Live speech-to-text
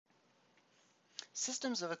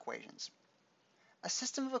Systems of equations. A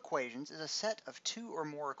system of equations is a set of two or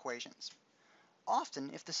more equations.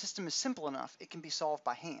 Often, if the system is simple enough, it can be solved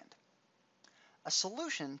by hand. A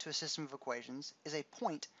solution to a system of equations is a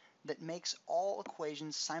point that makes all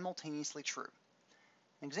equations simultaneously true.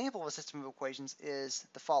 An example of a system of equations is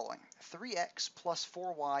the following. 3x plus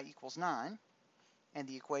 4y equals 9, and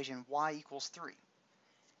the equation y equals 3.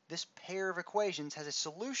 This pair of equations has a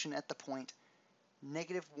solution at the point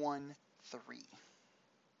 -1, 3.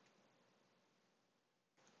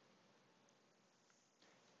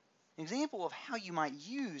 An example of how you might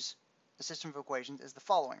use a system of equations is the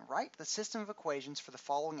following. Write the system of equations for the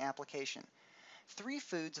following application. 3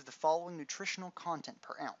 foods of the following nutritional content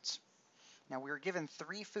per ounce. Now we are given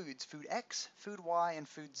 3 foods, food X, food Y, and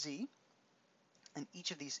food Z. And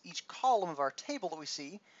each column of our table that we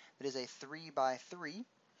see, that is a 3 by 3,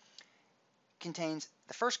 contains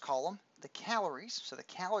the first column, the calories. So the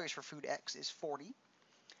calories for food X is 40.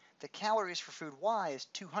 The calories for food Y is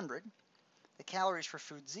 200. The calories for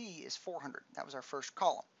food Z is 400. That was our first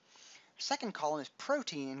column. Our second column is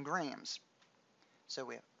protein in grams. So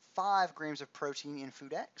we have 5 grams of protein in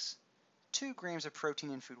food X, 2 grams of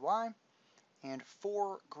protein in food Y, and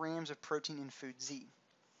 4 grams of protein in food Z.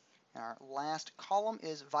 And our last column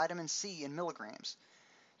is vitamin C in milligrams.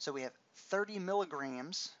 So we have 30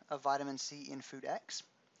 milligrams of vitamin C in food X,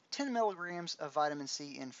 10 milligrams of vitamin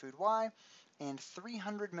C in food Y, and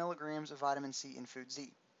 300 milligrams of vitamin C in food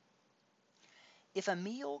Z. If a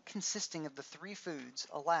meal consisting of the 3 foods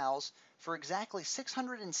allows for exactly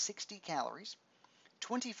 660 calories,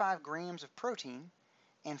 25 grams of protein,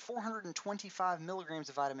 and 425 milligrams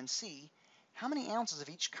of vitamin C, how many ounces of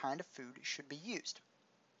each kind of food should be used?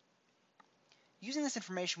 Using this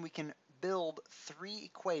information, we can build 3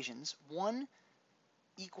 equations, one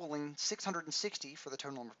equaling 660 for the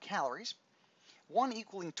total number of calories, one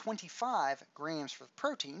equaling 25 grams for the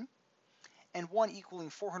protein, and one equaling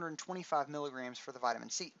 425 milligrams for the vitamin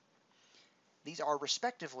C. These are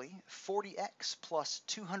respectively 40x plus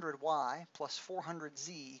 200y plus 400z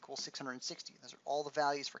equals 660. Those are all the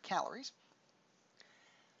values for calories.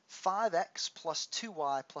 5x plus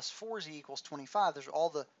 2y plus 4z equals 25. Those are all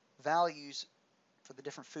the values for the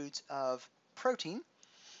different foods of protein.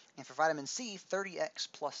 And for vitamin C, 30x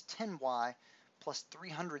plus 10y plus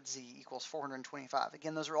 300z equals 425.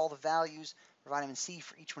 Again, those are all the values for vitamin C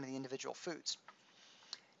for each one of the individual foods.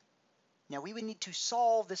 Now we would need to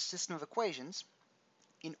solve this system of equations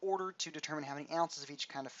in order to determine how many ounces of each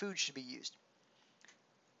kind of food should be used.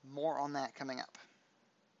 More on that coming up.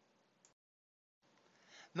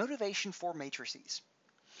 Motivation for matrices.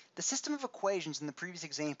 The system of equations in the previous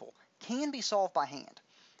example can be solved by hand.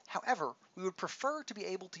 However, we would prefer to be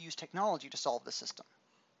able to use technology to solve the system.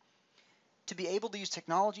 To be able to use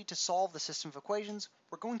technology to solve the system of equations,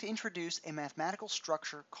 we're going to introduce a mathematical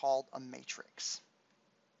structure called a matrix.